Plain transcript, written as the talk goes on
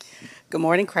Good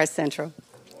morning, Christ Central.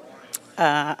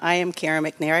 I am Karen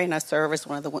McNary, and I serve as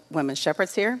one of the women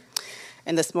shepherds here.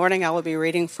 And this morning I will be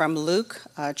reading from Luke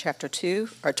chapter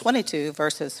 22,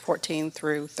 verses 14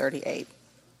 through 38.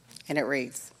 And it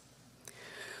reads,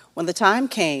 When the time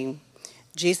came,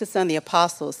 Jesus and the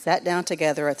apostles sat down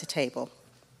together at the table.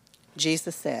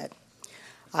 Jesus said,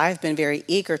 I have been very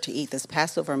eager to eat this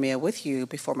Passover meal with you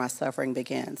before my suffering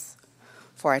begins.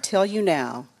 For I tell you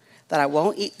now that I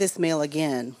won't eat this meal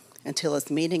again until its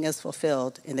meaning is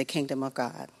fulfilled in the kingdom of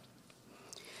God.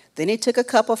 Then he took a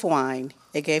cup of wine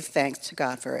and gave thanks to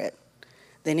God for it.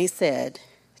 Then he said,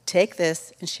 Take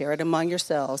this and share it among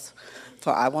yourselves,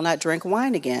 for I will not drink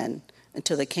wine again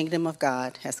until the kingdom of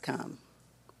God has come.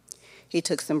 He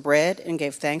took some bread and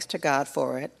gave thanks to God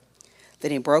for it.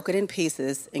 Then he broke it in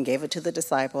pieces and gave it to the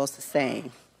disciples,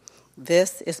 saying,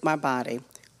 This is my body,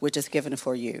 which is given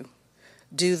for you.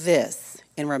 Do this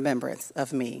in remembrance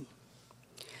of me.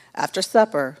 After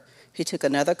supper, he took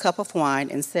another cup of wine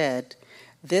and said,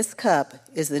 This cup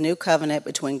is the new covenant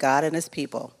between God and his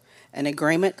people, an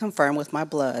agreement confirmed with my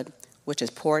blood, which is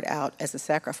poured out as a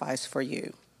sacrifice for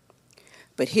you.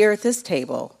 But here at this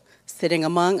table, sitting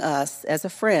among us as a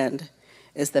friend,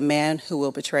 is the man who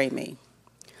will betray me.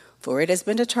 For it has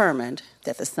been determined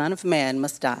that the Son of Man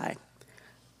must die.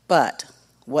 But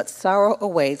what sorrow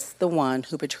awaits the one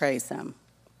who betrays him?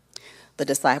 The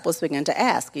disciples began to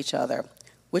ask each other,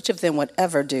 which of them would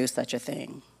ever do such a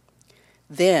thing?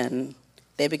 Then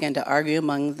they began to argue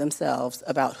among themselves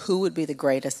about who would be the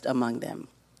greatest among them.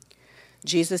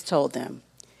 Jesus told them,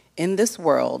 In this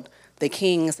world, the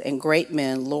kings and great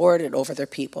men lord it over their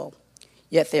people,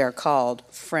 yet they are called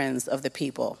friends of the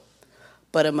people.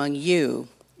 But among you,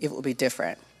 it will be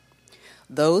different.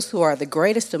 Those who are the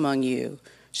greatest among you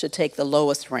should take the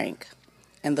lowest rank,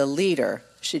 and the leader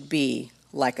should be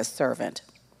like a servant.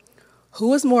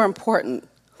 Who is more important,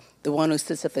 the one who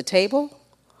sits at the table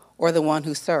or the one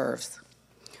who serves?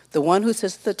 The one who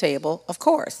sits at the table, of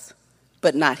course,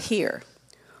 but not here,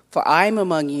 for I am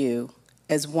among you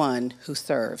as one who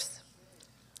serves.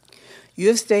 You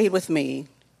have stayed with me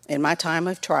in my time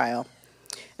of trial,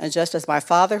 and just as my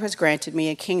Father has granted me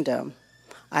a kingdom,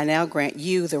 I now grant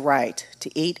you the right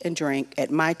to eat and drink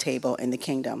at my table in the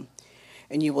kingdom,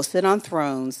 and you will sit on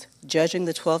thrones judging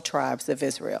the 12 tribes of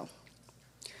Israel.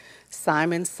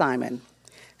 Simon, Simon,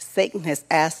 Satan has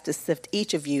asked to sift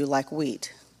each of you like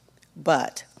wheat,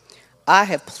 but I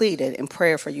have pleaded in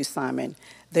prayer for you, Simon,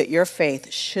 that your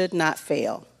faith should not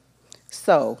fail.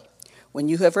 So, when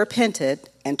you have repented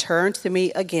and turned to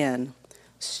me again,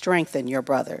 strengthen your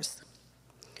brothers.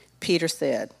 Peter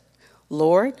said,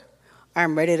 Lord, I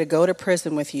am ready to go to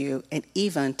prison with you and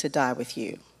even to die with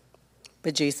you.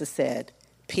 But Jesus said,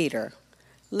 Peter,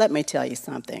 let me tell you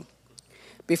something.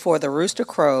 Before the rooster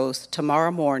crows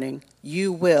tomorrow morning,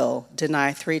 you will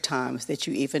deny 3 times that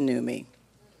you even knew me.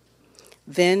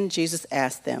 Then Jesus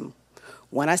asked them,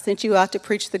 When I sent you out to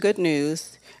preach the good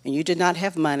news, and you did not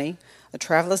have money, a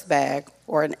traveler's bag,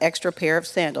 or an extra pair of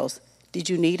sandals, did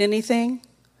you need anything?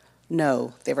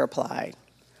 No, they replied.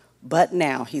 But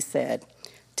now, he said,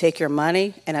 take your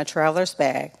money and a traveler's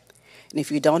bag, and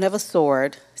if you don't have a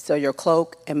sword, sell your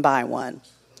cloak and buy one.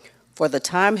 For the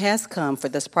time has come for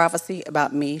this prophecy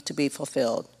about me to be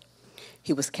fulfilled.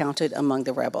 He was counted among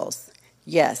the rebels.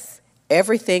 Yes,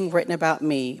 everything written about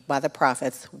me by the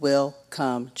prophets will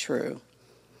come true.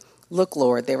 Look,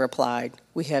 Lord, they replied,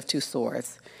 we have 2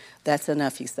 swords. That's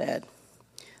enough, he said.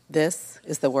 This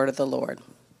is the word of the Lord.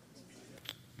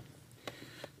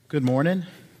 Good morning.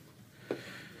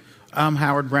 I'm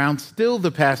Howard Brown, still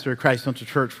the pastor at Christ Central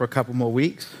Church for a couple more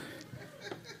weeks.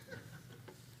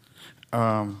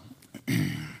 And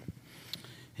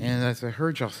as I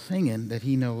heard y'all singing that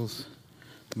he knows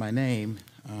my name,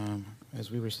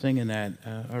 as we were singing that,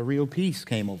 a real peace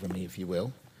came over me, if you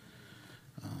will.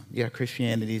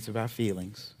 Christianity is about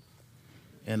feelings,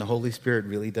 and the Holy Spirit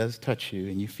really does touch you,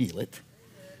 and you feel it.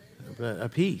 But a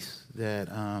peace that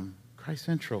Christ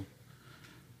Central,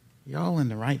 y'all in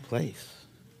the right place.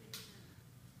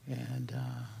 And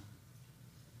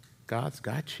God's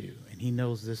got you, and he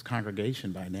knows this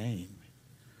congregation by name.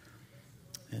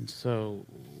 And so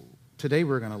today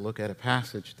we're going to look at a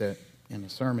passage that in a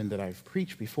sermon that I've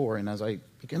preached before, and as I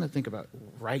begin to think about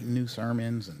writing new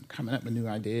sermons and coming up with new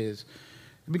ideas,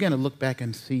 I began to look back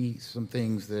and see some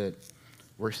things that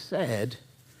were said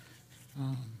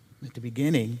at the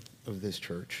beginning of this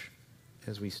church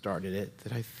as we started it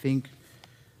that I think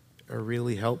are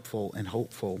really helpful and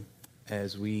hopeful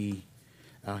as we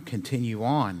continue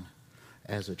on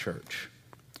as a church.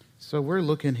 So we're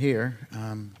looking here,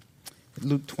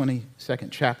 Luke 22nd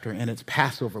chapter, and it's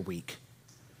Passover week.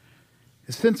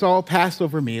 Since all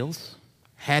Passover meals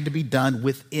had to be done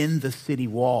within the city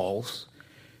walls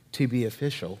to be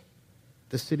official.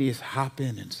 The city is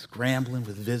hopping and scrambling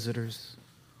with visitors,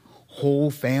 whole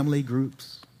family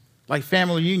groups, like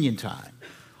family reunion time.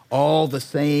 All the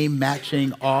same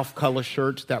matching off-color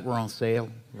shirts that were on sale,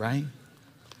 right?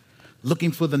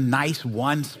 Looking for the nice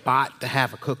one spot to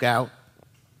have a cookout.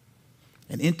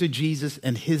 And enter Jesus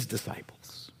and his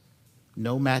disciples.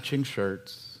 No matching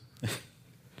shirts.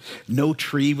 No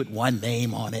tree with one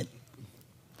name on it.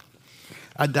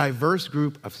 A diverse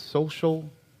group of social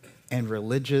and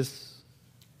religious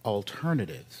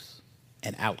alternatives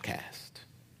and outcasts.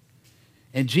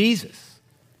 And Jesus,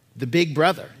 the big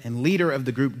brother and leader of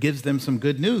the group, gives them some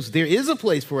good news. There is a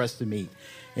place for us to meet.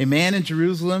 A man in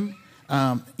Jerusalem,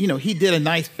 he did a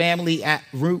nice family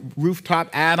rooftop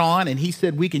add-on, and he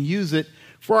said we can use it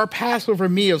for our Passover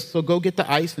meals. So go get the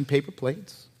ice and paper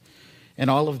plates and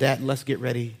all of that, and let's get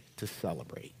ready to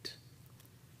celebrate.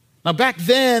 Now, back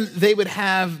then, they would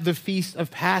have the Feast of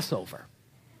Passover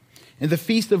and the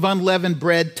Feast of Unleavened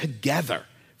Bread together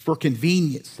for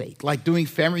convenience sake, like doing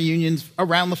family reunions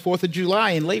around the 4th of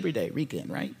July and Labor Day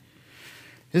weekend, right?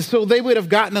 And so they would have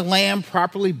gotten a lamb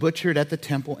properly butchered at the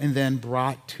temple and then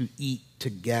brought to eat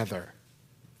together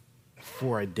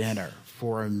for a dinner,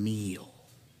 for a meal.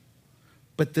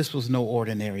 But this was no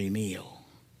ordinary meal.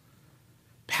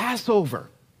 Passover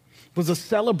was a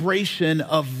celebration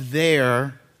of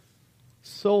their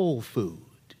soul food.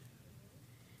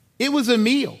 It was a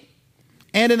meal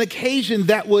and an occasion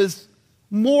that was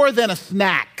more than a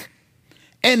snack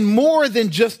and more than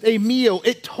just a meal.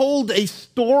 It told a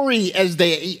story as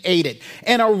they ate it.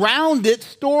 And around it,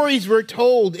 stories were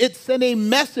told. It sent a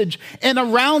message. And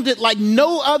around it, like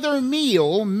no other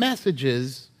meal,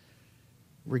 messages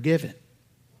were given.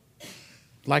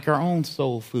 Like our own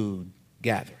soul food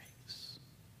gatherings.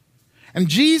 And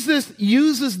Jesus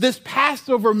uses this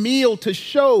Passover meal to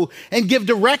show and give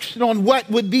direction on what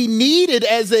would be needed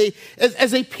as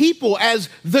a people, as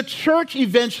the church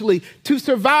eventually, to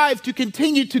survive, to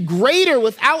continue to greater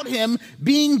without him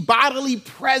being bodily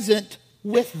present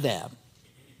with them.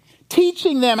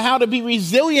 Teaching them how to be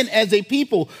resilient as a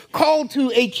people, called to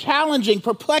a challenging,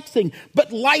 perplexing,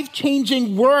 but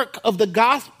life-changing work of the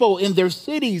gospel in their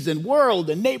cities and world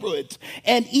and neighborhoods,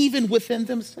 and even within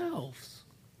themselves.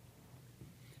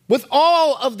 With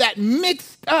all of that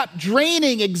mixed up,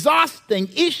 draining, exhausting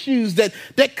issues that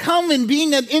come in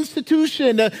being an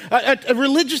institution, a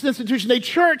religious institution, a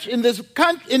church in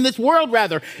this world,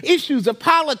 issues of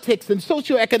politics and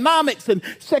socioeconomics and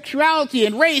sexuality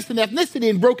and race and ethnicity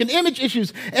and broken image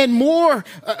issues and more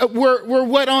were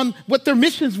what their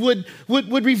missions would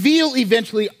reveal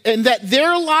eventually, and that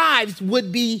their lives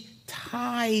would be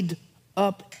tied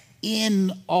up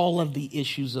in all of the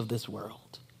issues of this world.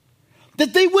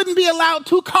 That they wouldn't be allowed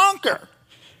to conquer,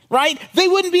 right? They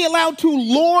wouldn't be allowed to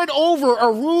lord over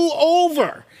or rule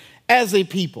over as a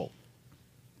people,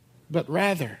 but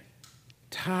rather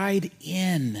tied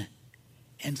in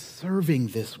and serving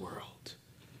this world.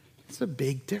 It's a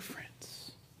big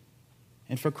difference.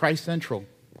 And for Christ Central,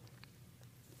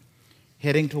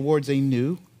 heading towards a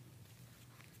new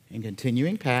and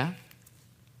continuing path,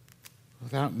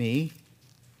 without me,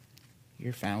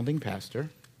 your founding pastor,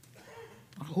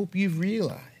 I hope you've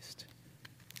realized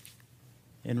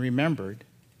and remembered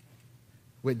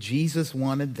what Jesus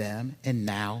wanted them and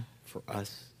now for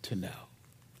us to know.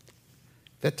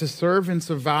 That to serve and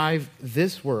survive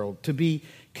this world, to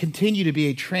continue to be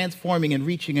a transforming and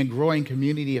reaching and growing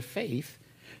community of faith,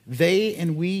 they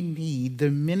and we need the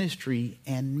ministry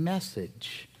and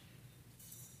message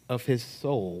of his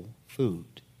soul food.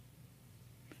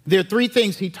 There are three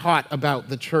things he taught about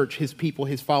the church, his people,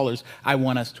 his followers, I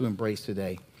want us to embrace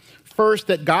today. First,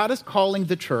 that God is calling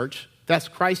the church, that's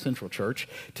Christ Central Church,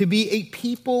 to be a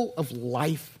people of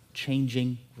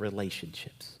life-changing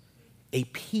relationships. A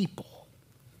people.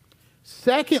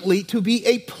 Secondly, to be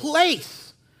a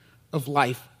place of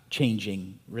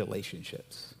life-changing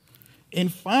relationships.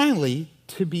 And finally,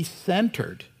 to be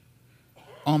centered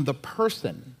on the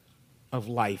person of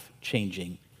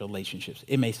life-changing relationships.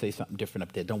 It may say something different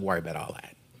up there. Don't worry about all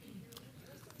that.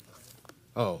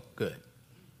 Oh, good.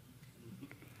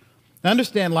 Now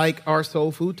understand, like our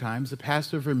soul food times, the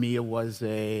Passover meal was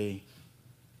a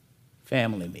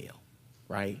family meal,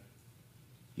 right?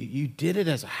 You did it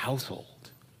as a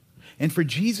household. And for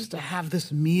Jesus to have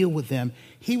this meal with them,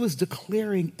 he was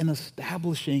declaring and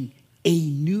establishing a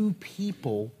new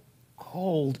people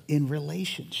called in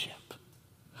relationship.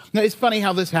 Now, it's funny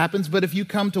how this happens, but if you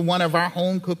come to one of our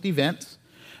home-cooked events,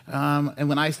 and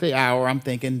when I say our, I'm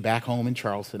thinking back home in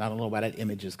Charleston. I don't know why that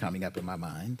image is coming up in my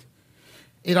mind.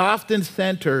 It often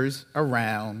centers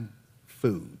around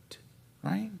food.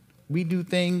 right? We do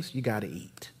things, you got to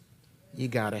eat. You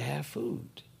got to have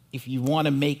food. If you want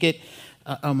to make it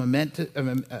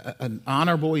an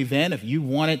honorable event, if you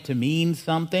want it to mean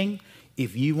something,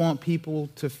 if you want people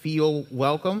to feel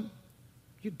welcome,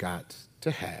 you got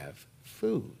to have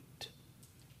food.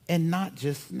 And not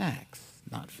just snacks,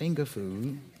 not finger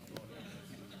food,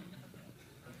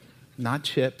 not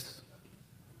chips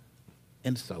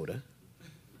and soda.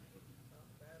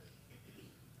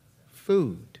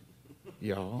 Food,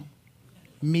 y'all.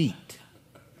 Meat.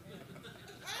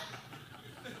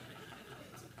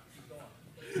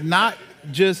 Not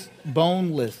just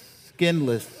boneless,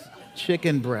 skinless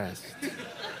chicken breast.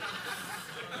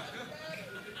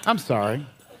 I'm sorry.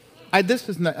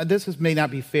 This may not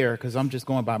be fair because I'm just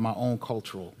going by my own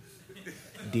cultural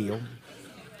deal.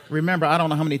 Remember, I don't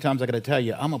know how many times I got to tell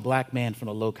you, I'm a black man from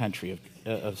the low country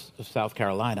of South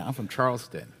Carolina. I'm from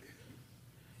Charleston.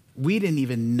 We didn't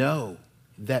even know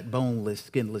that boneless,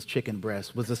 skinless chicken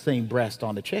breast was the same breast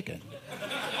on the chicken.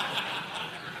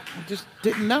 I just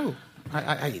didn't know.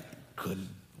 I couldn't.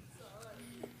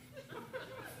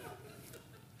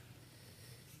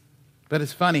 But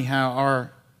it's funny how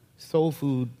our soul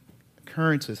food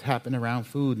occurrences happen around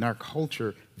food in our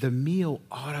culture. The meal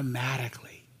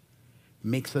automatically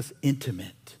makes us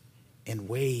intimate in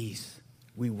ways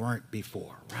we weren't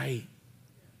before, right?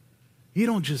 You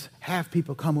don't just have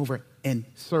people come over and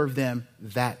serve them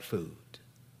that food.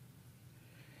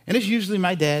 And it's usually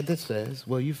my dad that says,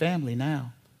 well, you family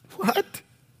now. What?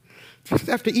 Just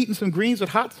after eating some greens with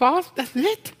hot sauce? That's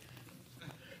it?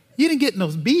 You didn't get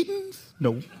those beatings?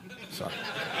 No. Sorry.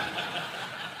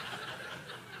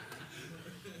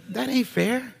 That ain't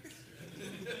fair.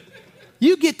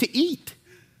 You get to eat.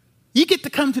 You get to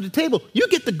come to the table. You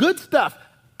get the good stuff.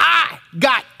 I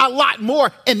got a lot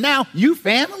more, and now you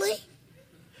family?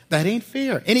 That ain't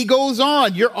fair. And he goes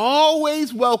on, you're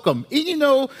always welcome. And you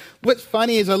know, what's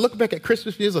funny is I look back at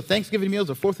Christmas meals or Thanksgiving meals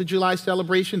or 4th of July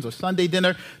celebrations or Sunday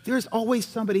dinner, there's always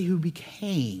somebody who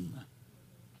became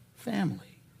family.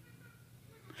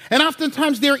 And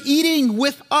oftentimes they're eating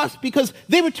with us because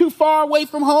they were too far away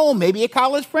from home, maybe a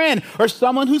college friend or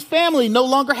someone whose family no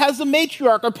longer has a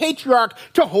matriarch or patriarch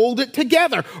to hold it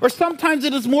together. Or sometimes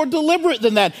it is more deliberate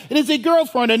than that. It is a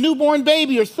girlfriend, a newborn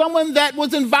baby, or someone that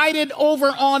was invited over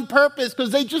on purpose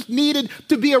because they just needed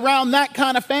to be around that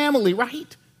kind of family,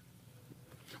 right?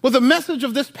 Well, the message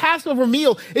of this Passover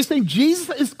meal is saying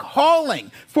Jesus is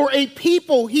calling for a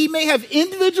people he may have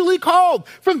individually called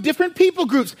from different people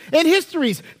groups and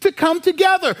histories to come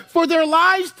together for their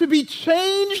lives to be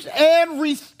changed and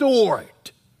restored.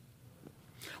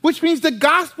 Which means the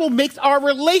gospel makes our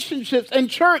relationships and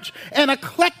church an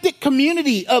eclectic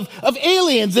community of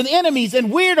aliens and enemies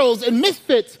and weirdos and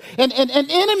misfits and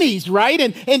enemies, right?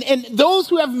 And those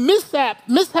who have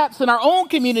mishaps in our own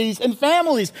communities and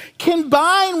families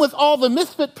combine with all the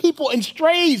misfit people and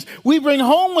strays we bring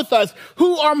home with us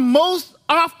who are most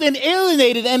often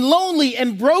alienated and lonely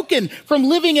and broken from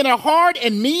living in a hard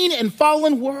and mean and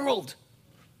fallen world.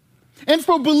 And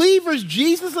for believers,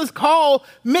 Jesus' call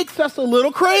makes us a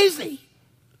little crazy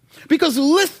because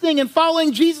listening and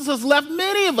following Jesus has left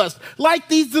many of us, like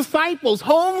these disciples,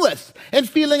 homeless and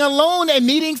feeling alone and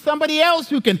needing somebody else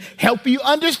who can help you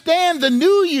understand the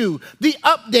new you, the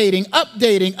updating.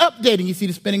 You see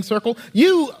the spinning circle?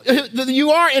 You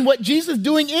are and what Jesus is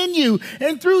doing in you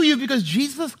and through you because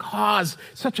Jesus caused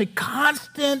such a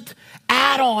constant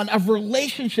add-on of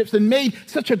relationships and made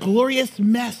such a glorious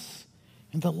mess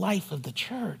in the life of the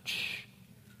church.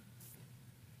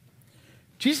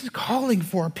 Jesus is calling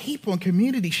for a people and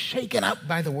community shaken up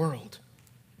by the world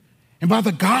and by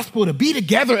the gospel to be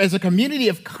together as a community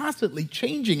of constantly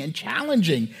changing and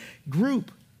challenging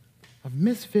group of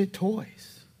misfit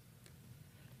toys.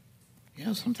 You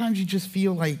know, sometimes you just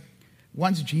feel like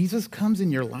once Jesus comes in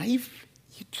your life,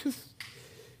 you just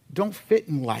don't fit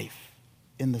in life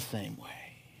in the same way.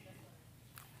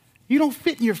 You don't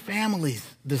fit in your families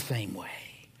the same way.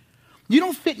 You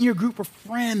don't fit in your group of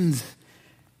friends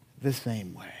the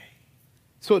same way.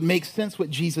 So it makes sense what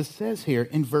Jesus says here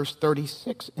in verse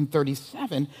 36 and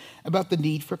 37 about the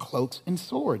need for cloaks and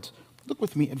swords. Look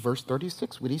with me at verse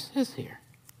 36, what he says here.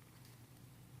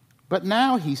 But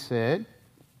now, he said,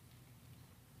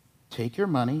 take your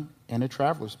money and a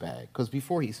traveler's bag. Because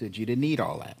before he said you didn't need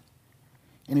all that.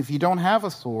 And if you don't have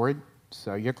a sword,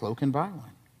 sell your cloak and buy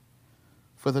one.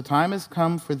 For the time has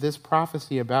come for this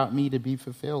prophecy about me to be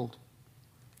fulfilled.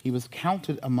 He was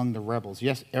counted among the rebels.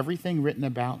 Yes, everything written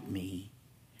about me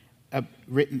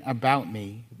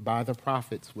by the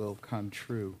prophets will come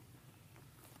true.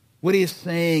 What he is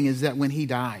saying is that when he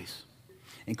dies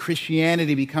and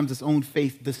Christianity becomes its own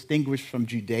faith distinguished from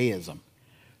Judaism,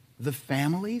 the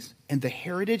families and the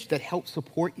heritage that helped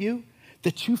support you,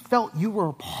 that you felt you were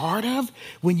a part of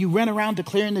when you ran around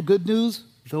declaring the good news,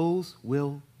 those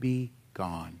will be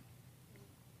gone.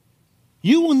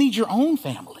 You will need your own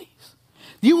families.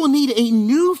 You will need a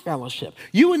new fellowship.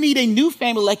 You will need a new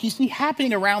family like you see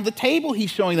happening around the table he's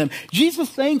showing them.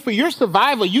 Jesus saying for your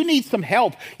survival, you need some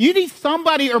help. You need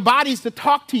somebody or bodies to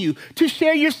talk to you, to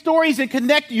share your stories and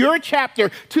connect your chapter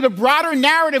to the broader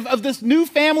narrative of this new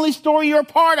family story you're a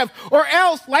part of. Or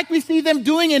else, like we see them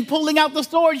doing and pulling out the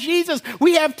sword, Jesus,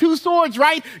 we have two swords,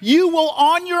 right? You will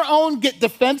on your own get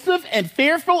defensive and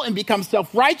fearful and become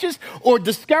self-righteous or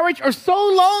discouraged or so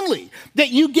lonely that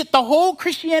you get the whole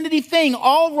Christianity thing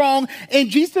all wrong. And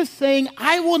Jesus saying,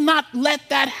 I will not let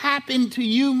that happen to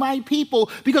you, my people,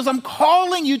 because I'm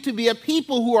calling you to be a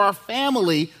people who are a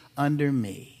family under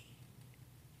me.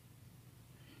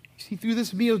 You see, through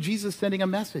this meal, Jesus is sending a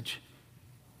message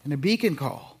and a beacon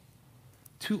call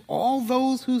to all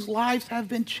those whose lives have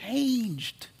been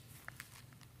changed,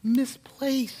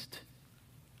 misplaced,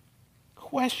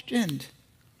 questioned,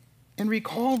 and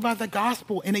recalled by the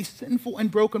gospel in a sinful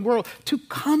and broken world to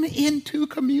come into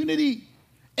community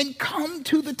and come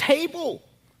to the table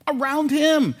around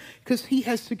him, because he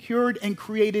has secured and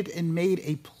created and made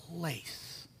a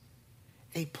place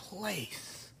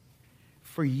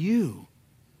for you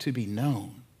to be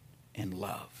known and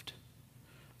loved.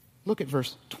 Look at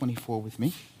verse 24 with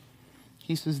me.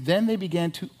 He says, then they began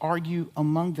to argue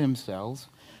among themselves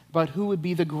about who would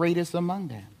be the greatest among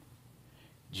them.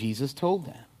 Jesus told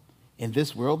them, in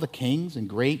this world the kings and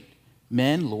great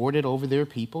men lord it over their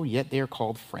people, yet they are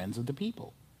called friends of the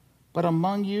people. But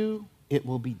among you, it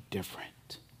will be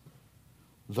different.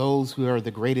 Those who are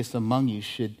the greatest among you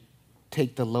should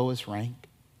take the lowest rank,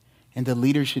 and the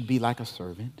leader should be like a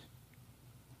servant.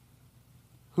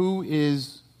 Who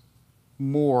is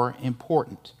more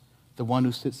important, the one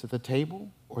who sits at the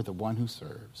table or the one who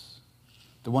serves?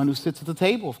 The one who sits at the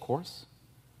table, of course,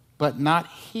 but not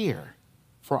here,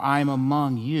 for I am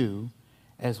among you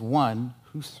as one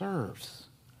who serves.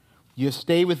 You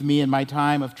stay with me in my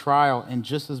time of trial, and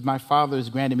just as my Father has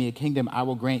granted me a kingdom, I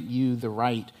will grant you the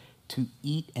right to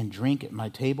eat and drink at my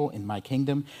table in my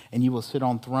kingdom, and you will sit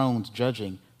on thrones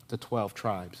judging the 12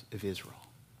 tribes of Israel.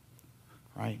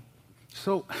 Right?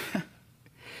 So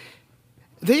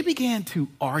they began to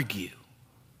argue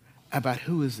about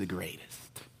who is the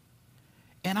greatest.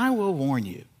 And I will warn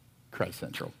you, Christ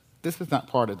Central, this is not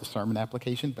part of the sermon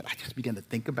application, but I just began to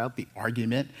think about the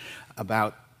argument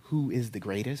about who is the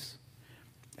greatest.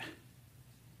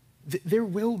 There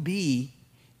will be,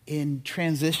 in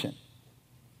transition,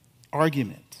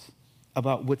 arguments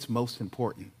about what's most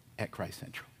important at Christ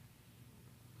Central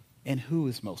and who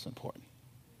is most important.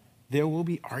 There will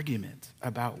be arguments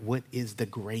about what is the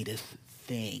greatest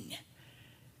thing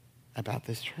about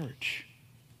this church.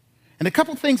 And a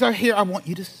couple things are here I want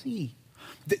you to see.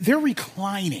 They're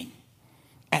reclining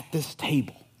at this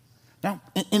table. Now,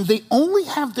 and they only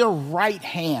have their right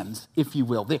hands, if you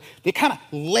will. They kind of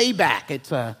lay back.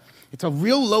 It's a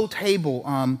real low table,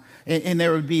 and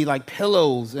there would be like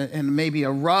pillows and maybe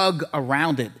a rug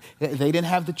around it. They didn't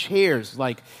have the chairs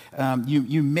like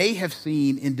you may have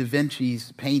seen in Da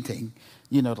Vinci's painting,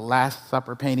 the Last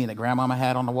Supper painting that Grandmama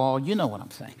had on the wall. You know what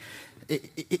I'm saying.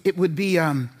 It would be,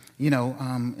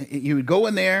 you would go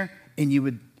in there and you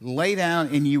would lay down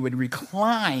and you would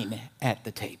recline at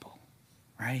the table,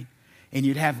 right? And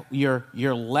you'd have your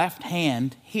left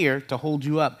hand here to hold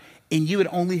you up, and you would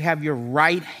only have your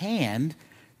right hand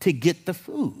to get the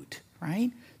food,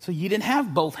 right? So you didn't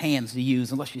have both hands to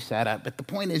use unless you sat up, but the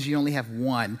point is you only have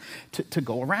one to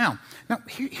go around. Now,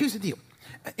 here's the deal.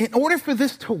 In order for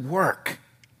this to work,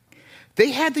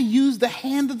 they had to use the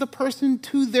hand of the person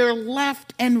to their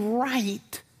left and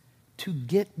right to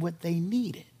get what they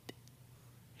needed.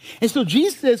 And so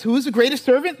Jesus says, who is the greatest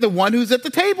servant? The one who's at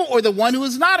the table or the one who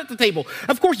is not at the table?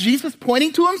 Of course, Jesus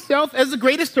pointing to himself as the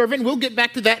greatest servant. We'll get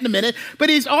back to that in a minute. But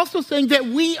he's also saying that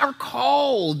we are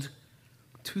called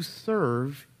to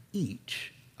serve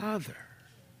each other.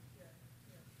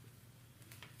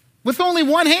 With only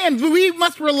one hand, we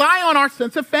must rely on our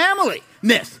sense of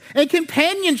familyness and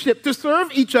companionship to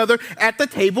serve each other at the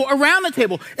table, around the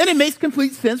table. And it makes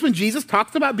complete sense when Jesus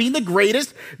talks about being the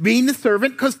greatest, being the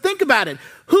servant, because think about it.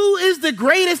 Who is the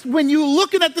greatest when you're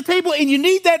looking at the table and you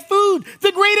need that food?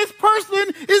 The greatest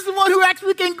person is the one who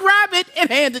actually can grab it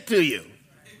and hand it to you.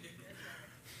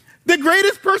 The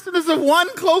greatest person is the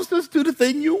one closest to the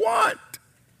thing you want.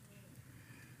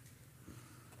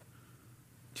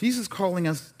 Jesus is calling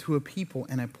us to a people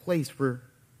and a place where,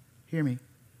 hear me,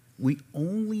 we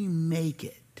only make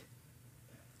it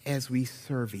as we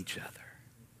serve each other.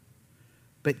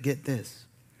 But get this,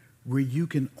 where you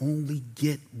can only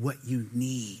get what you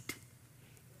need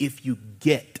if you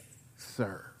get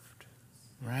served,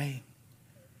 right?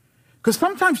 Because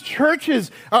sometimes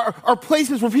churches are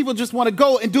places where people just want to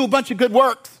go and do a bunch of good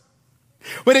works,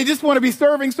 where they just want to be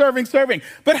serving.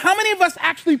 But how many of us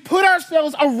actually put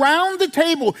ourselves around the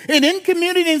table and in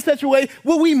community in such a way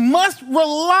where we must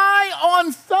rely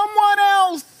on someone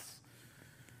else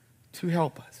to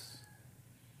help us?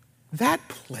 That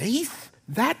place,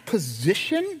 that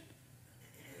position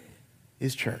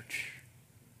is church.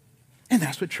 And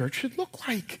that's what church should look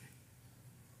like.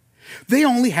 They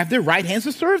only have their right hands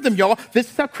to serve them, y'all. This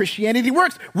is how Christianity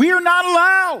works. We are not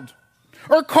allowed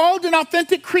or called in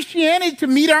authentic Christianity to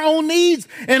meet our own needs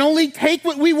and only take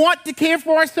what we want to care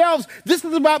for ourselves. This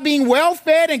is about being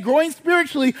well-fed and growing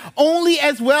spiritually only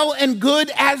as well and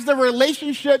good as the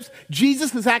relationships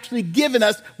Jesus has actually given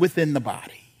us within the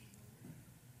body.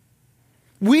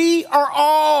 We are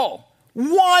all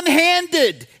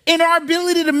one-handed in our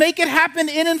ability to make it happen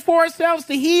in and for ourselves,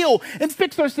 to heal and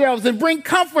fix ourselves and bring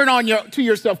comfort to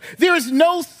yourself. There is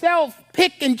no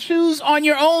self-pick and choose on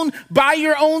your own by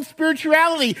your own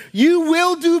spirituality. You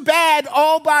will do bad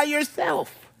all by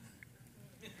yourself.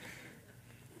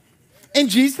 And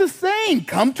Jesus is saying,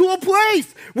 come to a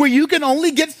place where you can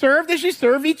only get served as you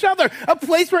serve each other. A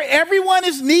place where everyone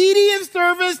is needy in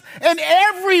service and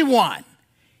everyone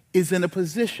is in a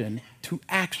position to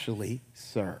actually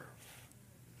serve.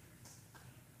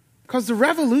 Because the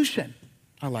revolution,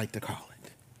 I like to call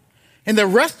it, and the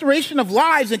restoration of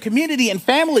lives and community and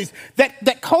families,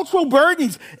 that cultural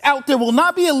burdens out there will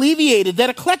not be alleviated, that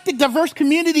eclectic, diverse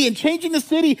community and changing the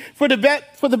city for the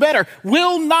better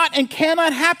will not and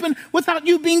cannot happen without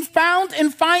you being found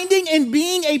and finding and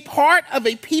being a part of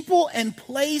a people and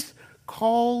place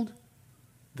called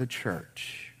the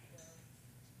church.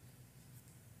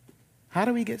 How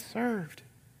do we get served?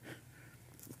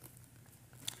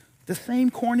 The same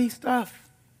corny stuff.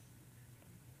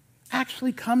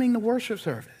 Actually coming to worship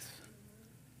service.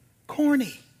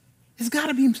 Corny. There's got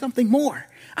to be something more.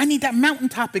 I need that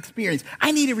mountaintop experience.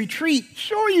 I need a retreat.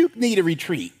 Sure, you need a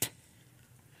retreat.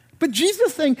 But Jesus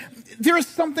is saying there is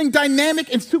something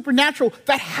dynamic and supernatural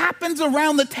that happens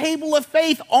around the table of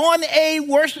faith in a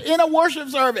worship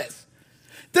service.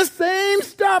 The same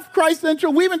stuff, Christ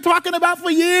Central, we've been talking about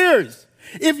for years.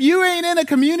 If you ain't in a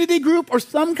community group or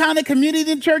some kind of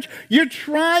community in church, you're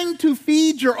trying to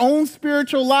feed your own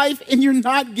spiritual life and you're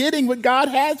not getting what God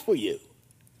has for you.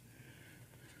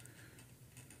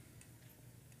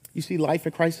 You see life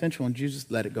at Christ Central and Jesus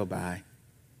let it go by.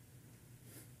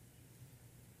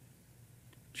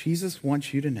 Jesus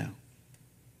wants you to know,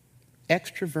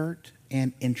 extrovert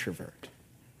and introvert,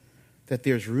 that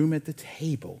there's room at the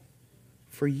table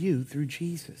for you through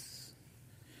Jesus.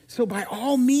 So by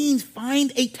all means,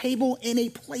 find a table in a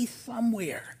place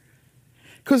somewhere.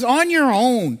 Because on your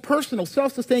own, personal,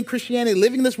 self-sustained Christianity,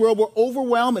 living in this world will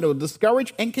overwhelm, it will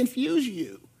discourage and confuse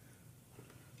you.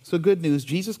 So good news,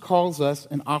 Jesus calls us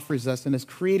and offers us and has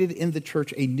created in the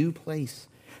church a new place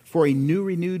for a new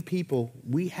renewed people.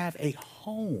 We have a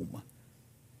home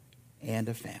and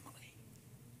a family.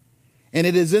 And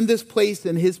it is in this place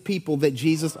and his people that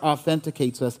Jesus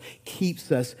authenticates us,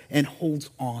 keeps us, and holds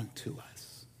on to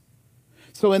us.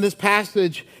 So in this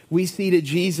passage, we see that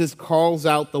Jesus calls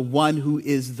out the one who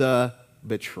is the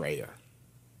betrayer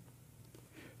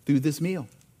through this meal.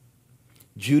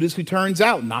 Judas, who turns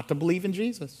out not to believe in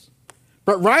Jesus.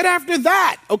 But right after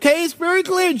that, okay, it's very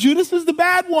clear, Judas is the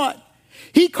bad one.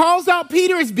 He calls out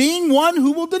Peter as being one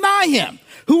who will deny him,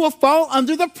 who will fall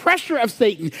under the pressure of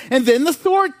Satan. And then the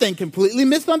sword thing, completely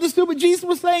misunderstood what Jesus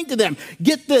was saying to them.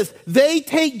 Get this, they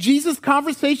take Jesus'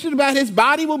 conversation about his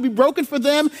body will be broken for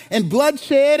them and blood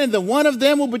shed and the one of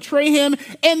them will betray him.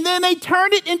 And then they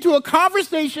turn it into a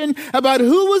conversation about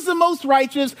who was the most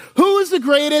righteous, who is the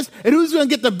greatest, and who's going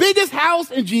to get the biggest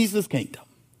house in Jesus' kingdom.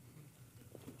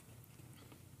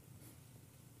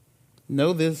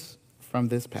 Know this from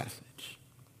this passage.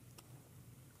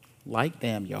 Like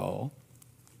them, y'all,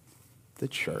 the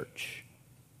church,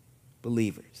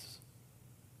 believers,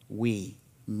 we,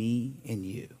 me and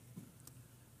you,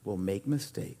 will make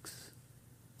mistakes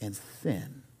and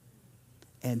sin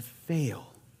and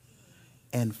fail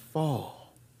and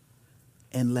fall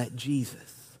and let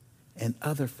Jesus and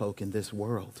other folk in this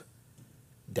world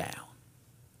down.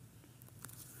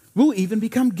 We'll even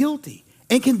become guilty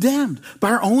and condemned by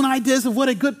our own ideas of what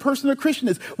a good person or Christian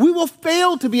is. We will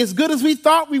fail to be as good as we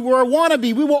thought we were or want to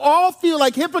be. We will all feel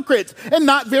like hypocrites and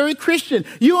not very Christian.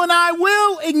 You and I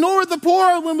will ignore the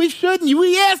poor when we shouldn't.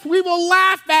 Yes, we will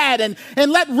laugh at and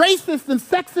let racist and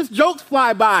sexist jokes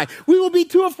fly by. We will be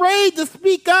too afraid to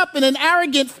speak up and in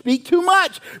arrogance speak too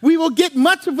much. We will get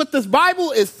much of what this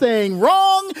Bible is saying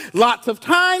wrong. Lots of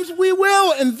times we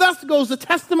will, and thus goes the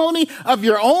testimony of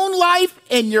your own life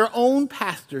and your own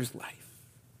pastor's life.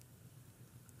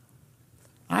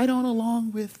 I don't,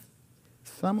 along with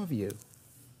some of you,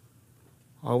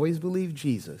 always believe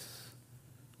Jesus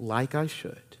like I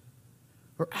should,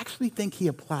 or actually think he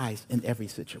applies in every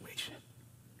situation.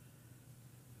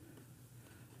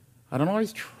 I don't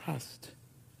always trust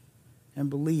and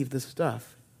believe the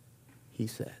stuff he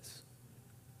says.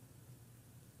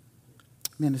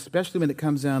 Man, especially when it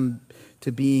comes down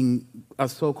to being a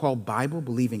so-called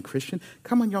Bible-believing Christian.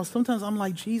 Come on, y'all, sometimes I'm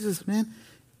like, Jesus, man,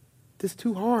 this is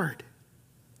too hard.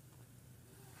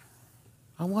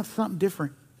 I want something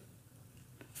different.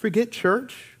 Forget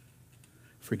church.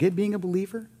 Forget being a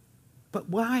believer. But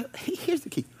why? Here's the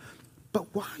key.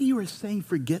 But while you are saying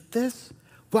forget this,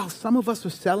 while some of us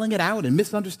are selling it out and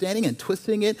misunderstanding and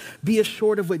twisting it, be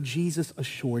assured of what Jesus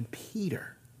assured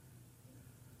Peter.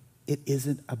 It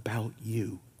isn't about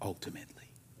you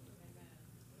ultimately.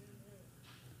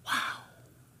 Wow.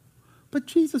 But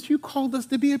Jesus, you called us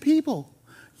to be a people.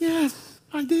 Yes.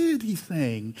 I did, he's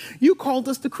saying. You called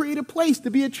us to create a place, to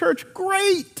be a church.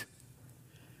 Great.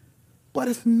 But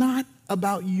it's not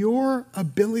about your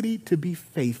ability to be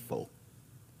faithful,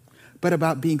 but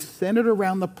about being centered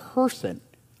around the person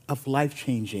of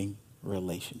life-changing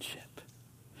relationship.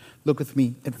 Look with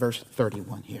me at verse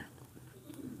 31 here.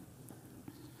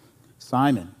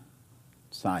 Simon,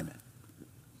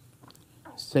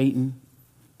 Satan,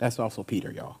 that's also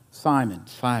Peter, y'all. Simon,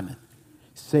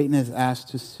 Satan has asked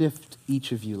to sift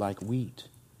each of you like wheat.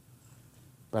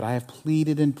 But I have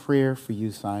pleaded in prayer for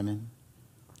you, Simon,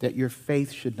 that your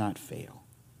faith should not fail.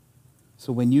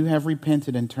 So when you have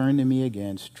repented and turned to me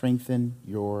again, strengthen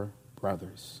your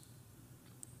brothers.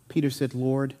 Peter said,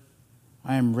 Lord,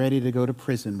 I am ready to go to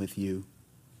prison with you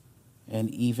and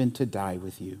even to die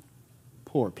with you.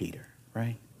 Poor Peter,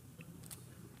 right?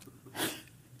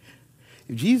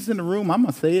 If Jesus is in the room, I'm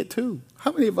going to say it too.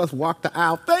 How many of us walk the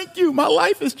aisle? Thank you, my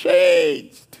life has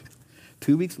changed.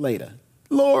 2 weeks later,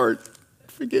 Lord,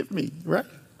 forgive me, right?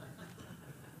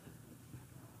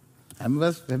 Some of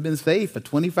us have been saved for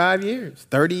 25 years,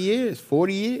 30 years,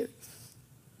 40 years.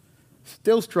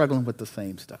 Still struggling with the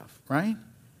same stuff, right?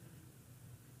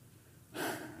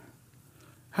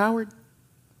 Howard,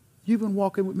 you've been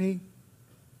walking with me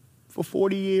for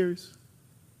 40 years,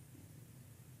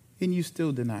 and you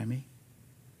still deny me.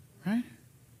 Right?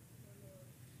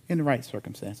 In the right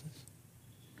circumstances.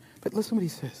 But listen what he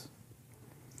says.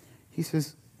 He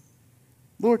says,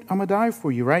 Lord, I'm going to die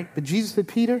for you, right? But Jesus said,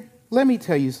 Peter, let me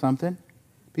tell you something.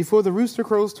 Before the rooster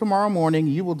crows tomorrow morning,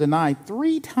 you will deny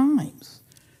 3 times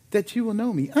that you will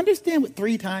know me. Understand what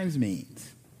 3 times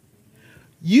means.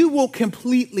 You will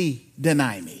completely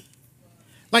deny me.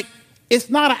 Like,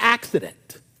 it's not an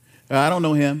accident. I don't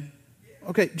know him.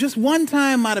 Okay, just one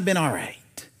time might have been all right.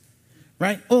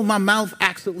 Right? Oh, my mouth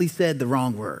accidentally said the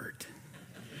wrong word.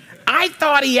 I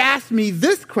thought he asked me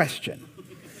this question.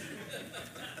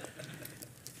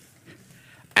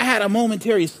 I had a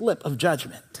momentary slip of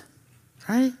judgment.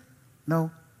 Right?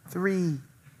 No, 3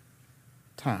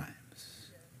 times.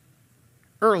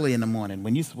 Early in the morning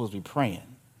when you're supposed to be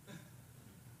praying.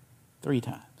 3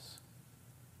 times.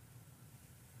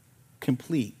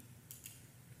 Complete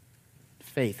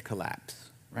faith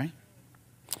collapse. Right?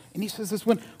 And he says this,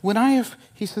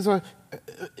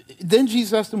 then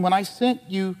Jesus asked him, when I sent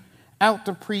you out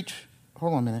to preach,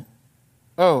 hold on a minute.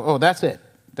 Oh, that's it.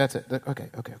 Okay.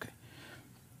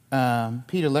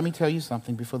 Peter, let me tell you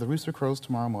something. Before the rooster crows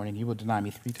tomorrow morning, you will deny me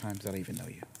 3 times that I even know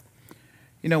you.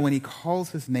 You know, when he calls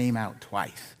his name out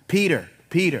twice, Peter,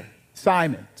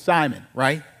 Simon,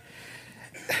 right?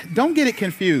 Don't get it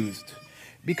confused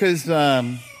because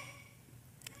that's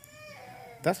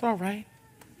all right.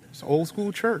 It's old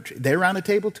school church. They're around the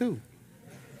table too.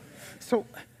 So,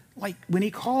 like, when he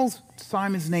calls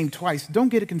Simon's name twice, don't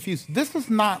get it confused. This is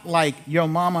not like your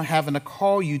mama having to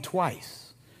call you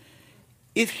twice.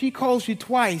 If she calls you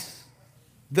twice,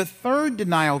 the third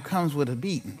denial comes with a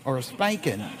beating or a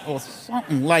spanking or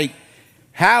something like,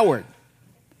 Howard.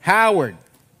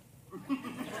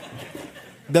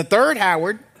 The third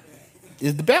Howard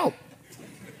is the belt.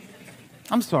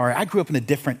 I'm sorry, I grew up in a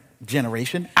different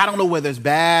generation. I don't know whether it's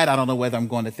bad. I don't know whether I'm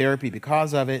going to therapy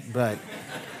because of it, but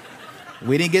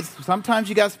we didn't get, sometimes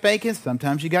you got spankings,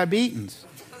 sometimes you got beatings.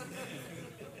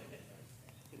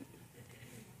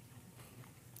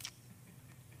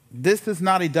 This is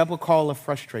not a double call of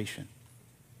frustration.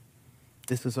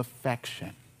 This is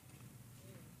affection.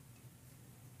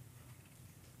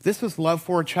 This is love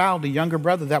for a child, a younger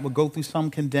brother that will go through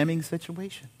some condemning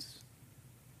situations,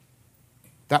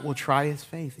 that will try his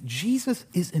faith. Jesus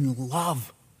is in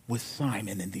love with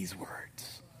Simon in these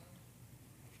words.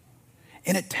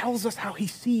 And it tells us how he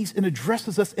sees and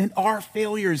addresses us in our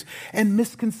failures and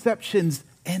misconceptions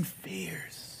and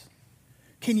fears.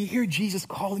 Can you hear Jesus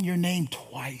calling your name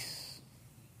twice?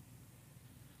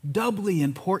 Doubly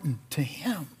important to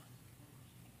him.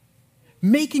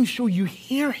 Making sure you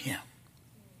hear him.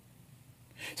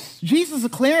 Jesus is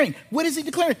declaring, what is he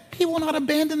declaring? He will not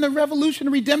abandon the revolution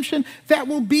and redemption that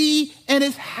will be and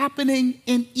is happening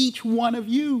in each one of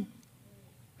you.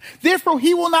 Therefore,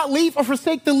 he will not leave or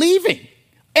forsake the leaving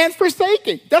and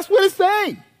forsaking. That's what it's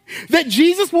saying. That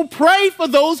Jesus will pray for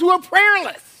those who are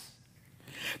prayerless.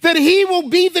 That he will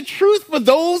be the truth for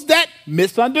those that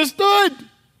misunderstood.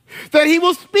 That he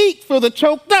will speak for the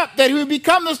choked up, that he will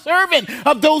become the servant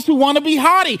of those who want to be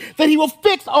haughty, that he will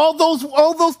fix all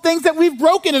those things that we've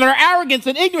broken in our arrogance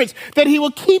and ignorance, that he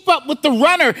will keep up with the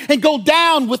runner and go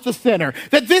down with the sinner,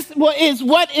 that this is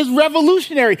what is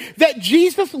revolutionary, that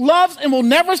Jesus loves and will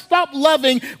never stop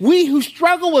loving we who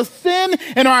struggle with sin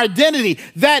and our identity,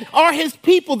 that are his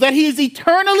people, that he is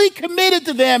eternally committed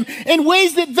to them in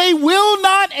ways that they will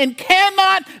not and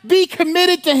cannot be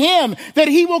committed to him, that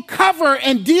he will cover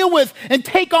and deal with and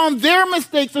take on their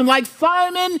mistakes and, like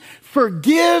Simon,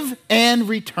 forgive and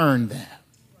return them.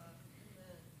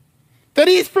 That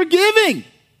he's forgiving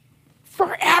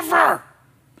forever.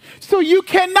 So you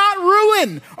cannot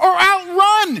ruin or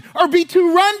outrun or be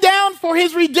too run down for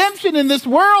his redemption in this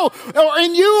world or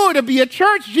in you or to be a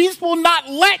church. Jesus will not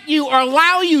let you or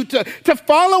allow you to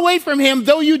fall away from him,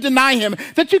 though you deny him,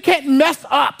 that you can't mess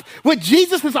up what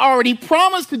Jesus has already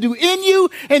promised to do in you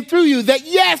and through you, that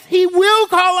yes, he will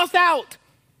call us out,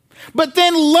 but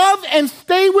then love and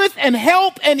stay with and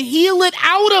help and heal it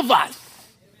out of us.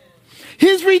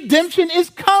 His redemption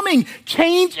is coming.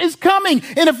 Change is coming.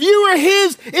 And if you are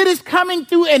his, it is coming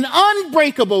through an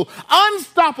unbreakable,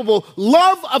 unstoppable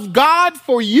love of God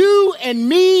for you and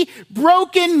me,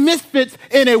 broken misfits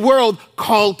in a world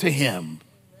called to him.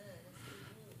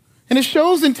 And it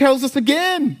shows and tells us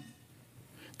again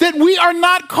that we are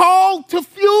not called to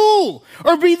fuel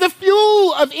or be the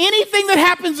fuel of anything that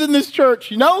happens in this church.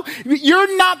 You know,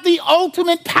 you're not the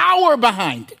ultimate power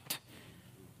behind it.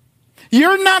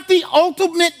 You're not the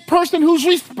ultimate person who's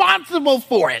responsible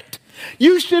for it.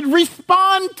 You should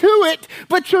respond to it,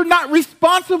 but you're not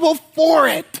responsible for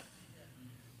it.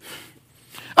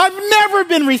 I've never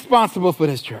been responsible for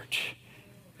this church.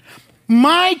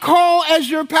 My call as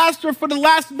your pastor for the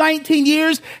last 19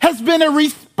 years has been a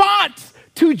response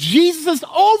to Jesus'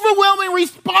 overwhelming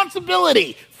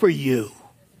responsibility for you.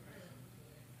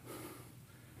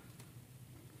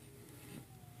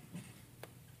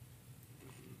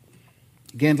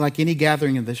 Again, like any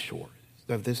gathering of this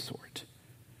sort,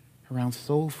 around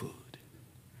soul food,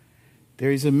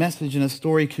 there is a message and a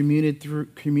story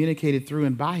communicated through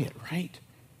and by it, right?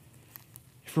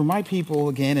 For my people,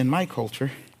 again, in my culture,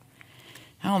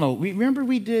 I don't know, remember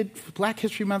we did Black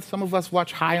History Month, some of us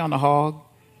watch High on the Hog?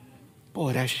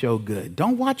 Boy, that show good.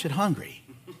 Don't watch it hungry.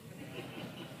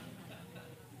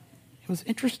 It was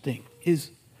interesting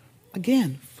is,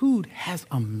 again, food has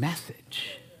a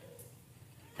message,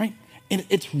 right? And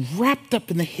it's wrapped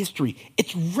up in the history.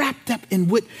 It's wrapped up in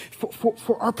what,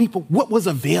 for our people, what was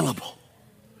available,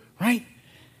 right?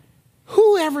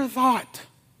 Who ever thought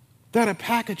that a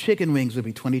pack of chicken wings would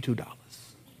be $22?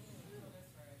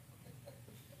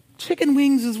 Chicken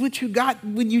wings is what you got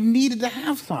when you needed to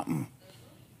have something.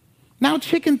 Now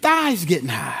chicken thighs getting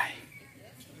high.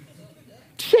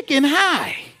 Chicken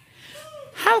high.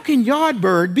 How can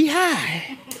Yardbird be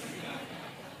high?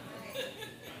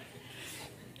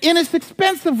 And it's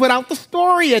expensive without the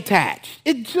story attached.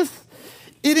 It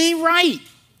ain't right.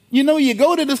 You know, you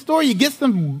go to the store, you get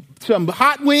some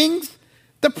hot wings.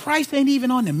 The price ain't even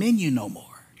on the menu no more.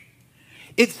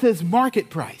 It says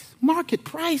market price. Market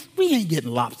price? We ain't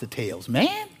getting lobster tails,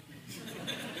 man.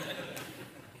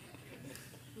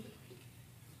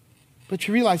 But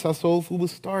you realize how soul food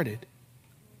was started.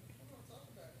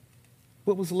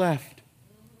 What was left?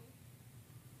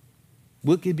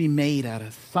 What could be made out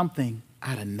of something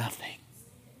out of nothing?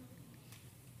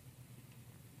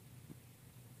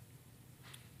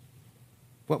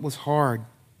 What was hard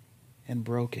and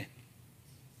broken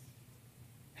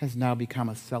has now become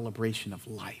a celebration of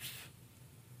life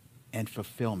and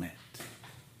fulfillment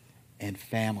and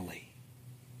family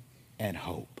and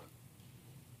hope.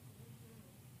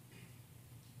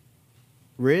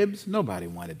 Ribs? Nobody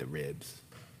wanted the ribs.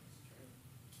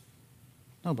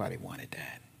 Nobody wanted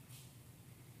that.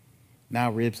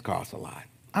 Now ribs cost a lot.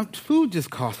 Food just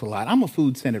costs a lot. I'm a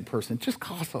food-centered person. It just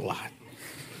costs a lot.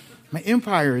 My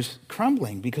empire is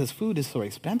crumbling because food is so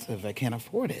expensive, I can't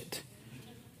afford it.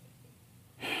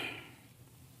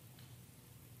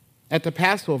 At the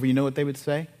Passover, you know what they would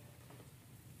say?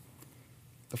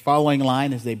 The following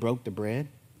line as they broke the bread.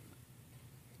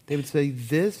 They would say,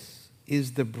 "This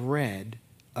is the bread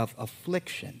of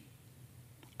affliction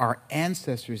our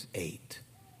ancestors ate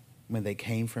when they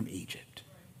came from Egypt."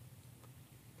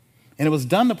 And it was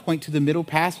done to point to the middle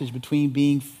passage between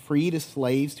being freed as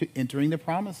slaves to entering the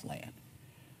promised land.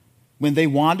 When they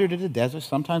wandered in the desert,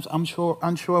 sometimes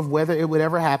unsure of whether it would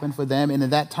ever happen for them. And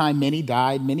at that time, many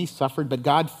died, many suffered, but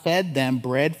God fed them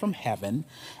bread from heaven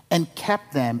and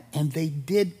kept them, and they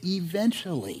did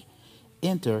eventually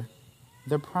enter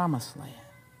the promised land.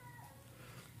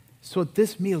 So at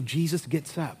this meal, Jesus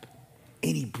gets up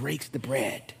and he breaks the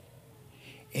bread.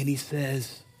 And he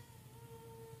says,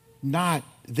 not,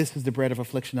 "This is the bread of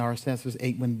affliction our ancestors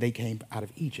ate when they came out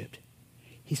of Egypt."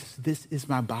 He says, "This is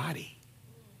my body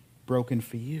broken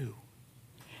for you."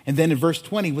 And then in verse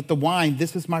 20, with the wine,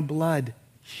 "This is my blood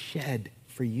shed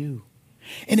for you."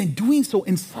 And in doing so,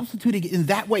 in substituting it in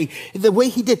that way, the way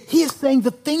he did, he is saying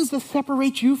the things that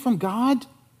separate you from God,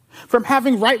 from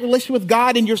having right relationship with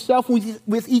God and yourself,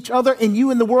 with each other and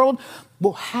you in the world,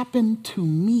 will happen to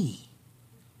me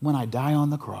when I die on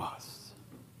the cross.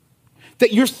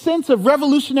 That your sense of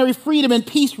revolutionary freedom and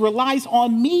peace relies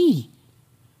on me.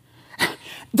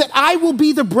 That I will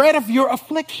be the bread of your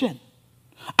affliction.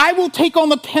 I will take on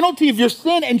the penalty of your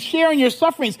sin and share in your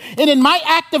sufferings. And in my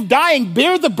act of dying,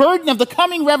 bear the burden of the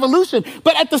coming revolution.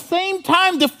 But at the same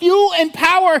time, the fuel and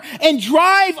power and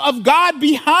drive of God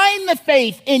behind the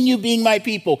faith in you being my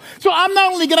people. So I'm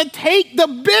not only going to take the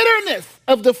bitterness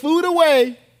of the food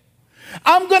away,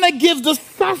 I'm going to give the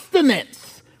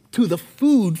sustenance to the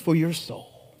food for your soul.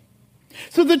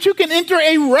 So that you can enter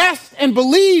a rest and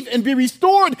believe and be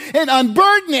restored and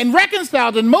unburdened and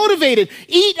reconciled and motivated.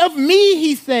 Eat of me,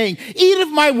 he's saying. Eat of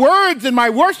my words and my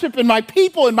worship and my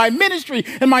people and my ministry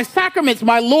and my sacraments,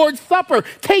 my Lord's Supper.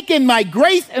 Take in my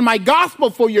grace and my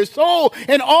gospel for your soul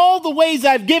and all the ways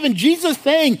I've given. Jesus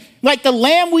saying, like the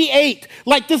lamb we ate,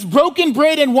 like this broken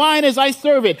bread and wine as I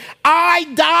serve it, I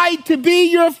died to be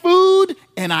your food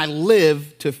and I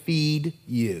live to feed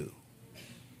you.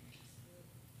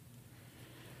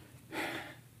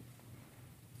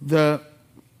 The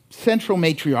central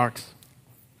matriarchs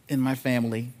in my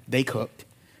family, they cooked,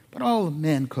 but all the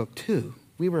men cooked too.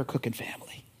 We were a cooking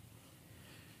family.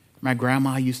 My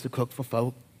grandma used to cook for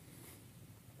folk,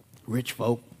 rich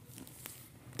folk,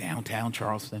 downtown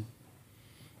Charleston.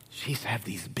 She used to have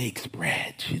these big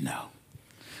spreads,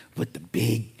 with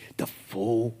the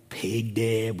full pig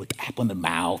there with the apple in the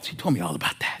mouth. She told me all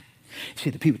about that. She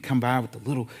had the people come by with the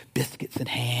little biscuits in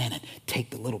hand and take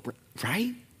the little bread,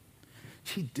 right?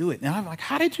 She'd do it. And I'm like,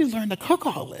 how did you learn to cook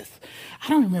all this? I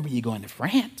don't remember you going to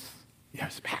France.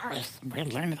 Yes, Paris. We're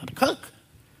learning how to cook.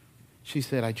 She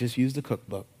said, I just used the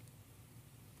cookbook.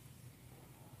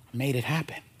 I made it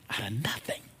happen out of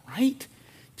nothing, right?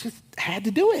 Just had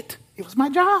to do it. It was my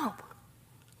job.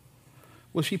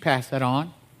 Well, she passed that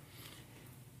on.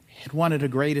 And one of the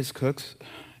greatest cooks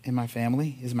in my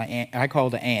family is my aunt. I call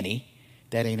her Annie.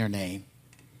 That ain't her name.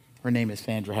 Her name is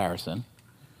Sandra Harrison.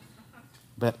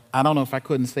 But I don't know if I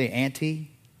couldn't say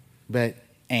Auntie, but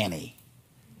Annie.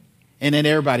 And then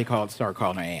everybody started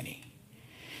calling her Annie.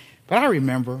 But I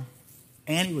remember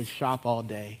Annie would shop all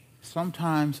day.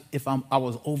 Sometimes if I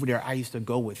was over there, I used to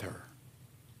go with her.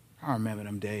 I remember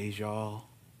them days, y'all.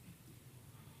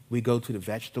 We go to the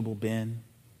vegetable bin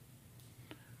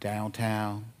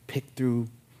downtown, pick through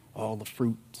all the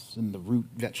fruits and the root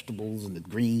vegetables and the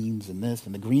greens and this.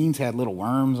 And the greens had little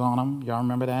worms on them. Y'all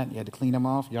remember that? You had to clean them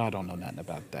off? Y'all don't know nothing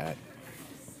about that.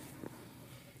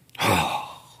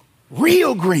 Oh,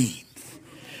 real greens.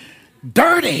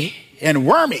 Dirty and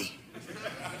wormy.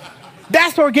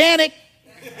 That's organic.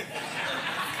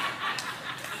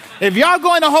 If y'all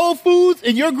going to Whole Foods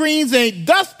and your greens ain't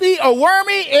dusty or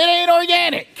wormy, it ain't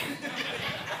organic.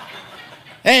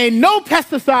 Ain't no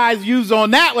pesticides used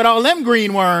on that with all them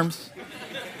green worms.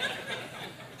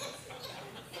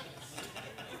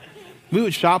 We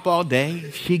would shop all day.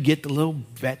 She'd get the little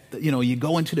you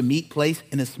go into the meat place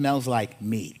and it smells like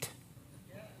meat.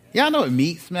 Y'all know what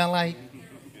meat smell like?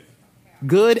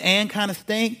 Good and kind of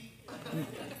stink.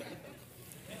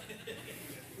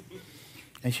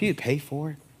 And she'd pay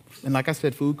for it. And like I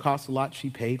said, food costs a lot. She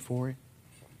paid for it.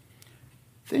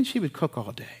 Then she would cook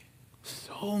all day.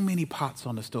 So many pots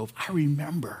on the stove. I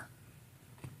remember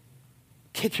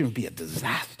kitchen would be a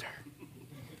disaster.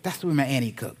 That's the way my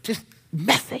auntie cooked. Just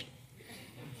messy.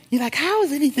 You're like, how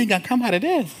is anything going to come out of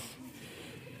this?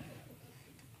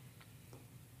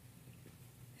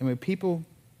 And when people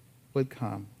would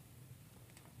come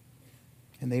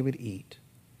and they would eat,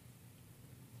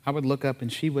 I would look up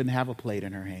and she wouldn't have a plate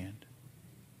in her hand.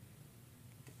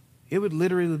 It would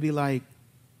literally be like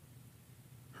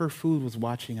her food was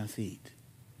watching us eat.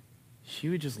 She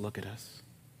would just look at us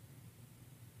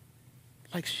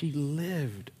like she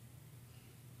lived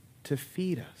to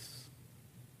feed us.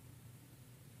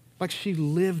 Like she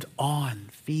lived on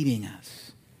feeding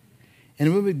us.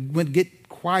 And when we would get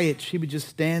quiet, she would just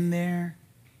stand there.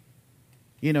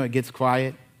 You know, it gets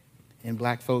quiet in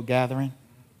black folk gathering.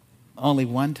 Only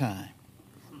one time.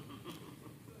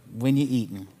 When you're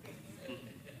eating.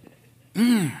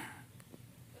 And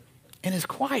it's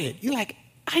quiet. You're like,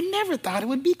 I never thought it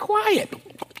would be quiet.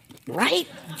 Right?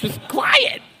 Just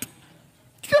quiet.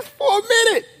 Just for a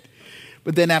minute.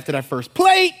 But then after that first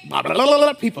plate, blah, blah, blah, blah,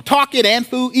 blah, people talking and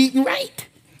food eating, right?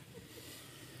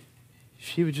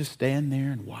 She would just stand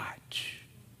there and watch.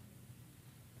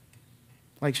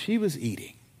 Like she was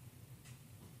eating.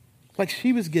 Like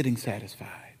she was getting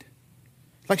satisfied.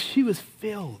 Like she was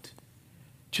filled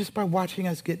just by watching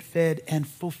us get fed and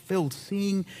fulfilled,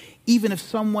 seeing even if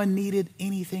someone needed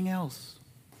anything else.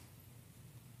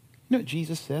 You know what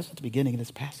Jesus says at the beginning of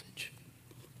this passage?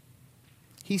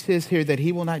 He says here that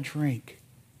he will not drink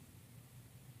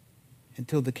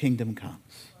until the kingdom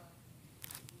comes.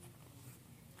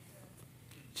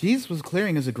 Jesus was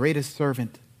declaring as the greatest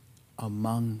servant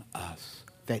among us,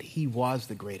 that he was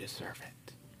the greatest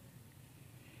servant.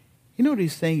 You know what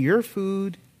he's saying? Your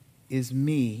food is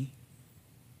me,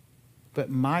 but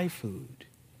my food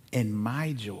and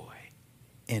my joy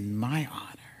and my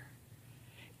honor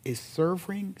is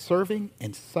serving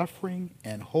and suffering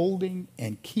and holding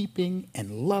and keeping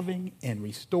and loving and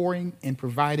restoring and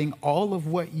providing all of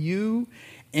what you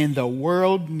and the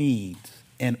world needs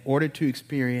in order to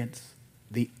experience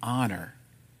the honor,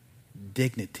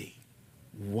 dignity,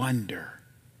 wonder,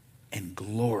 and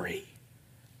glory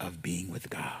of being with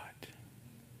God.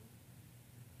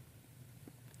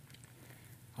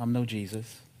 I'm no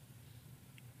Jesus.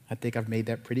 I think I've made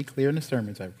that pretty clear in the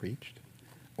sermons I've preached.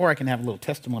 Or I can have a little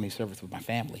testimony service with my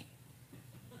family.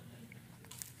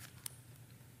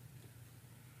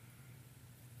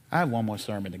 I have one more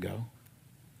sermon to go,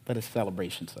 but it's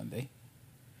Celebration Sunday.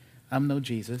 I'm no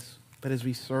Jesus, but as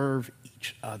we serve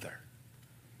each other,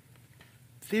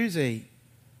 there's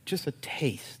just a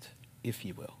taste, if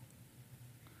you will,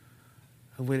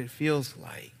 of what it feels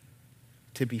like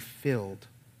to be filled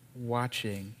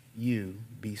watching you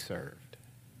be served.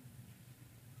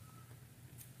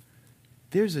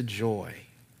 There's a joy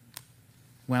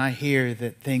when I hear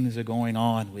that things are going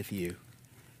on with you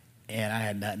and I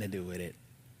had nothing to do with it.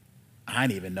 I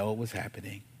didn't even know it was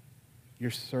happening.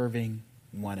 You're serving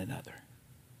one another.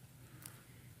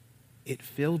 It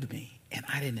filled me and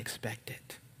I didn't expect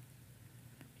it.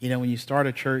 You know, when you start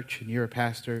a church and you're a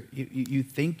pastor, you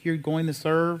think you're going to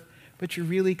serve, but you're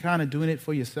really kind of doing it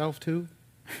for yourself too.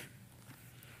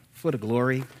 For the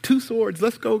glory. 2 swords,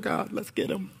 let's go, God, let's get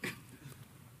them.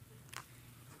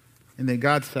 And then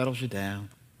God settles you down.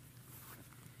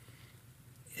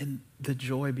 And the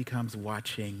joy becomes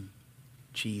watching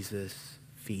Jesus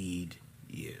feed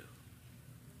you.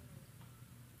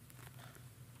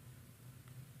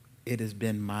 It has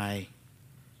been my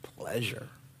pleasure.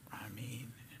 I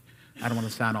mean, I don't want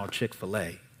to sound all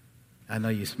Chick-fil-A. I know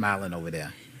you're smiling over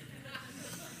there.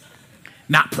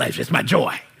 Not pleasure, it's my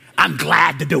joy. I'm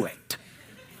glad to do it.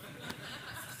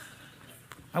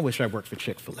 I wish I worked for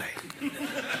Chick-fil-A.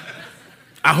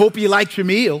 I hope you liked your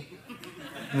meal,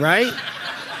 right?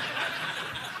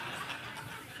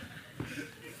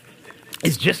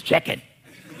 It's just chicken.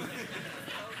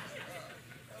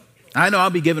 I know I'll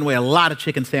be giving away a lot of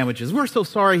chicken sandwiches. We're so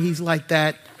sorry he's like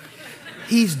that.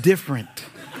 He's different.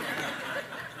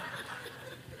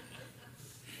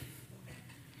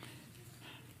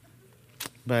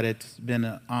 But it's been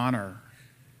an honor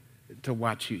to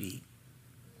watch you eat,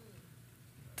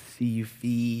 to see you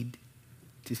feed,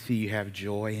 to see you have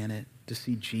joy in it, to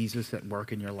see Jesus at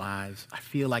work in your lives. I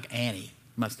feel like Annie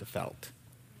must have felt.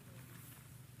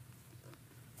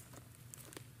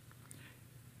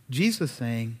 Jesus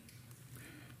saying,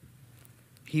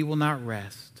 he will not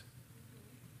rest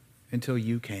until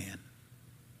you can.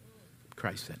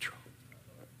 Christ Central.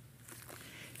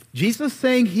 Jesus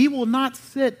saying he will not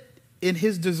sit in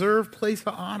his deserved place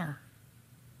of honor.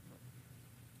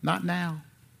 Not now.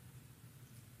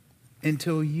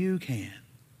 Until you can.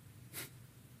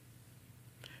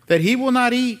 That he will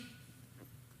not eat,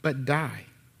 but die,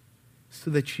 so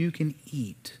that you can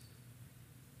eat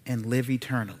and live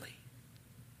eternally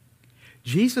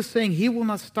Jesus saying he will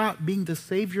not stop being the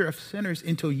Savior of sinners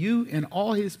until you and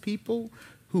all his people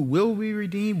who will be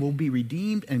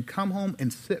redeemed and come home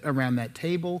and sit around that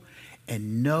table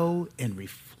and know and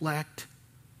reflect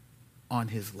on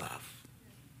his love.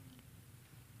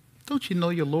 Don't you know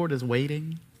your Lord is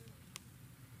waiting?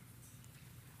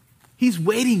 He's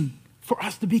waiting for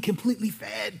us to be completely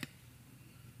fed.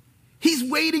 He's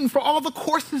waiting for all the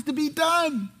courses to be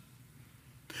done.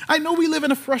 I know we live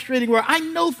in a frustrating world. I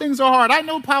know things are hard. I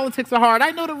know politics are hard.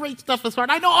 I know the rate stuff is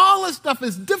hard. I know all this stuff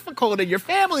is difficult in your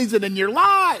families and in your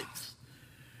lives.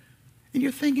 And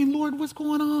you're thinking, Lord, what's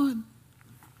going on?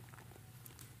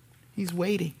 He's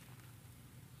waiting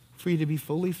for you to be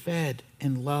fully fed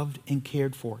and loved and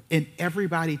cared for, and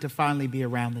everybody to finally be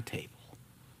around the table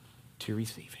to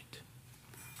receive it,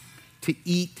 to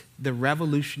eat the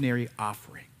revolutionary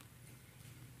offering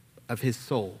of his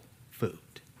soul food.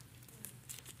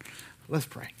 Let's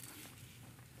pray.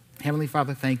 Heavenly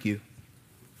Father, thank you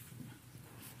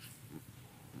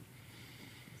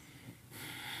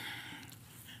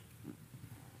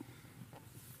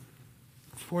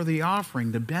for the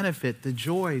offering, the benefit, the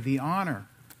joy, the honor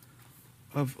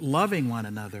of loving one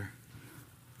another,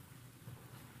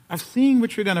 of seeing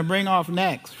what you're going to bring off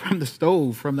next from the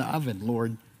stove, from the oven,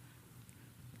 Lord,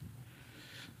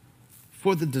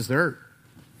 for the dessert.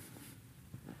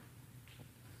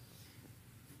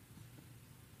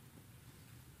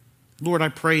 Lord, I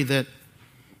pray that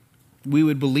we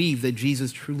would believe that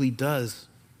Jesus truly does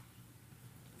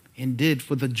and did,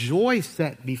 for the joy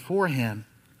set before him,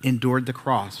 endured the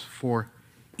cross for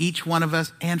each one of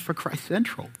us and for Christ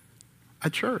Central, a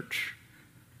church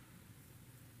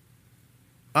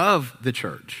of the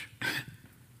church.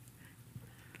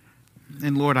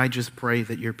 And Lord, I just pray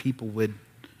that your people would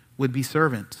be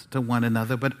servants to one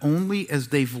another, but only as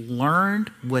they've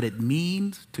learned what it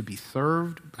means to be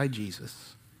served by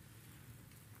Jesus.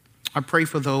 I pray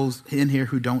for those in here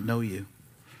who don't know you,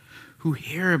 who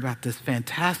hear about this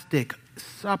fantastic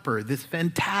supper, this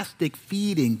fantastic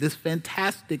feeding, this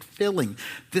fantastic filling,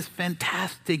 this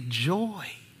fantastic joy.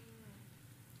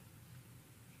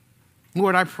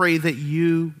 Lord, I pray that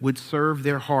you would serve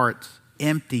their hearts,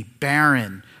 empty,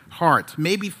 barren hearts.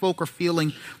 Maybe folk are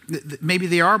feeling, maybe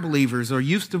they are believers or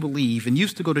used to believe and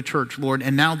used to go to church, Lord,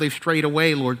 and now they've strayed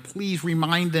away, Lord. Please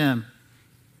remind them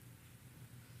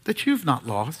that you've not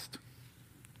lost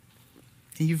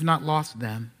and you've not lost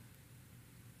them.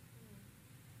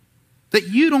 That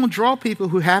you don't draw people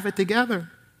who have it together.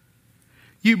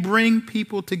 You bring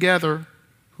people together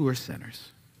who are sinners.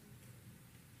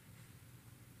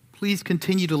 Please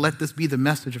continue to let this be the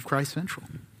message of Christ Central.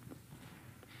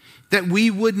 That we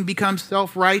wouldn't become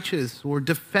self-righteous or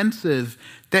defensive.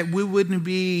 That we wouldn't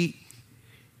be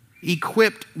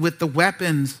equipped with the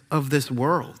weapons of this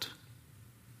world.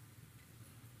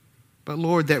 But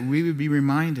Lord, that we would be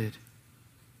reminded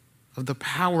of the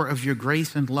power of your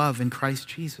grace and love in Christ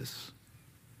Jesus.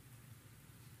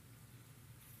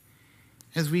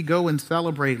 As we go and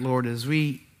celebrate, Lord, as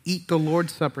we eat the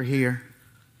Lord's Supper here,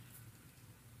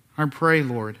 I pray,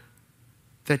 Lord,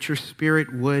 that your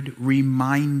Spirit would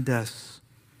remind us.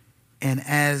 And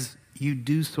as you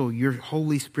do so, your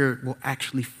Holy Spirit will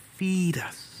actually feed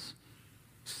us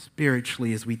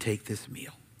spiritually as we take this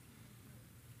meal.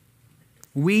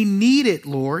 We need it,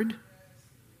 Lord.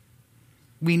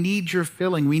 We need your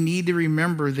filling. We need to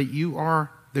remember that you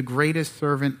are the greatest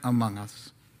servant among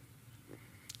us.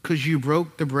 Because you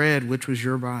broke the bread, which was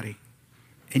your body,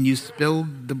 and you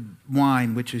spilled the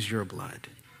wine, which is your blood.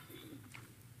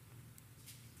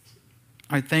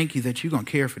 I thank you that you're going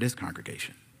to care for this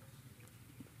congregation.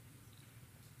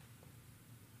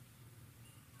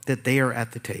 That they are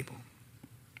at the table.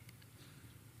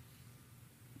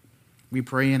 We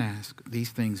pray and ask these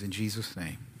things in Jesus'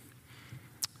 name.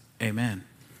 Amen.